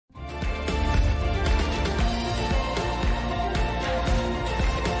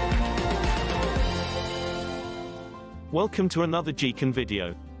Welcome to another JeaKen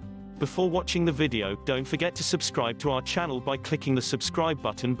video. Before watching the video, don't forget to subscribe to our channel by clicking the subscribe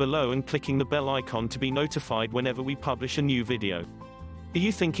button below and clicking the bell icon to be notified whenever we publish a new video. Are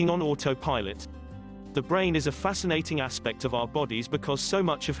you thinking on autopilot? The brain is a fascinating aspect of our bodies because so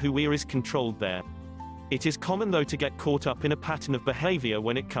much of who we are is controlled there. It is common though to get caught up in a pattern of behavior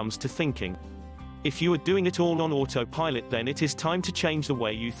when it comes to thinking. If you are doing it all on autopilot, then it is time to change the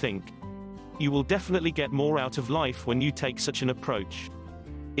way you think. You will definitely get more out of life when you take such an approach.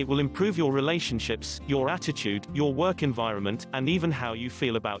 It will improve your relationships, your attitude, your work environment, and even how you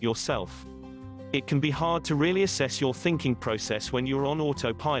feel about yourself. It can be hard to really assess your thinking process when you're on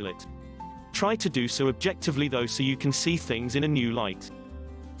autopilot. Try to do so objectively though, so you can see things in a new light.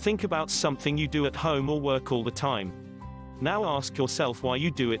 Think about something you do at home or work all the time. Now ask yourself why you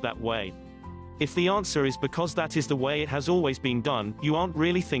do it that way. If the answer is because that is the way it has always been done, you aren't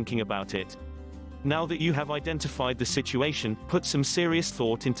really thinking about it. Now that you have identified the situation, put some serious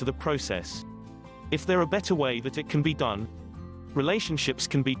thought into the process. If there are a better way that it can be done, relationships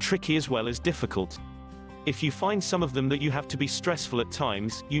can be tricky as well as difficult. If you find some of them that you have to be stressful at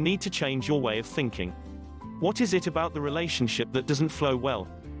times, you need to change your way of thinking. What is it about the relationship that doesn't flow well?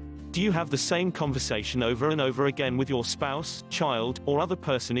 Do you have the same conversation over and over again with your spouse, child, or other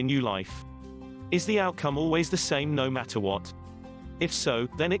person in your life? Is the outcome always the same no matter what? If so,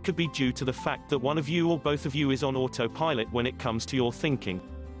 then it could be due to the fact that one of you or both of you is on autopilot when it comes to your thinking.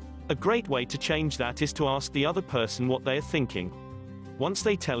 A great way to change that is to ask the other person what they are thinking. Once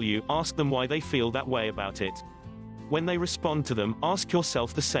they tell you, ask them why they feel that way about it. When they respond to them, ask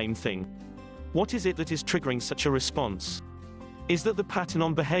yourself the same thing. What is it that is triggering such a response? Is that the pattern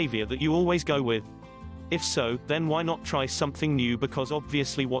on behavior that you always go with? If so, then why not try something new, because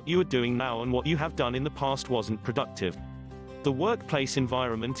obviously what you are doing now and what you have done in the past wasn't productive. The workplace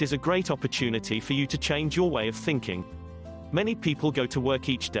environment is a great opportunity for you to change your way of thinking. Many people go to work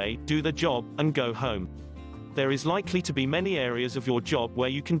each day, do their job, and go home. There is likely to be many areas of your job where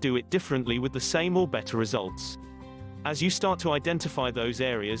you can do it differently with the same or better results. As you start to identify those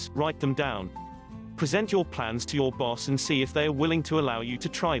areas, write them down. Present your plans to your boss and see if they are willing to allow you to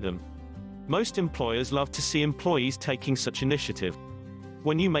try them. Most employers love to see employees taking such initiative.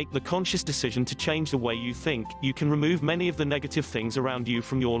 When you make the conscious decision to change the way you think, you can remove many of the negative things around you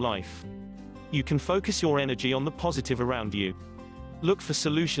from your life. You can focus your energy on the positive around you. Look for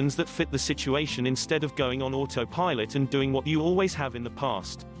solutions that fit the situation instead of going on autopilot and doing what you always have in the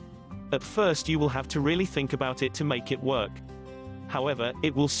past. At first you will have to really think about it to make it work. However,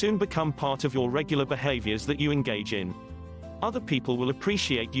 it will soon become part of your regular behaviors that you engage in. Other people will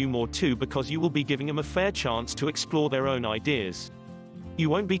appreciate you more too, because you will be giving them a fair chance to explore their own ideas. You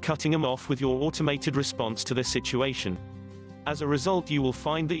won't be cutting them off with your automated response to their situation. As a result, you will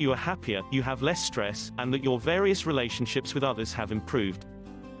find that you are happier, you have less stress, and that your various relationships with others have improved.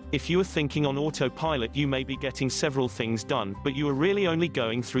 If you are thinking on autopilot, you may be getting several things done, but you are really only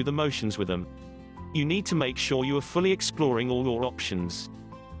going through the motions with them. You need to make sure you are fully exploring all your options.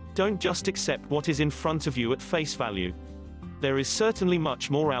 Don't just accept what is in front of you at face value. There is certainly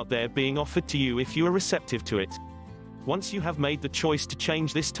much more out there being offered to you if you are receptive to it. Once you have made the choice to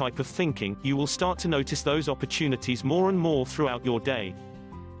change this type of thinking, you will start to notice those opportunities more and more throughout your day.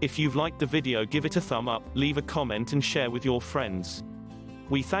 If you've liked the video, give it a thumb up, leave a comment and share with your friends.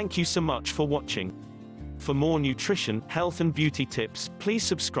 We thank you so much for watching. For more nutrition, health and beauty tips, please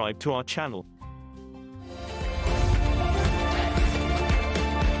subscribe to our channel.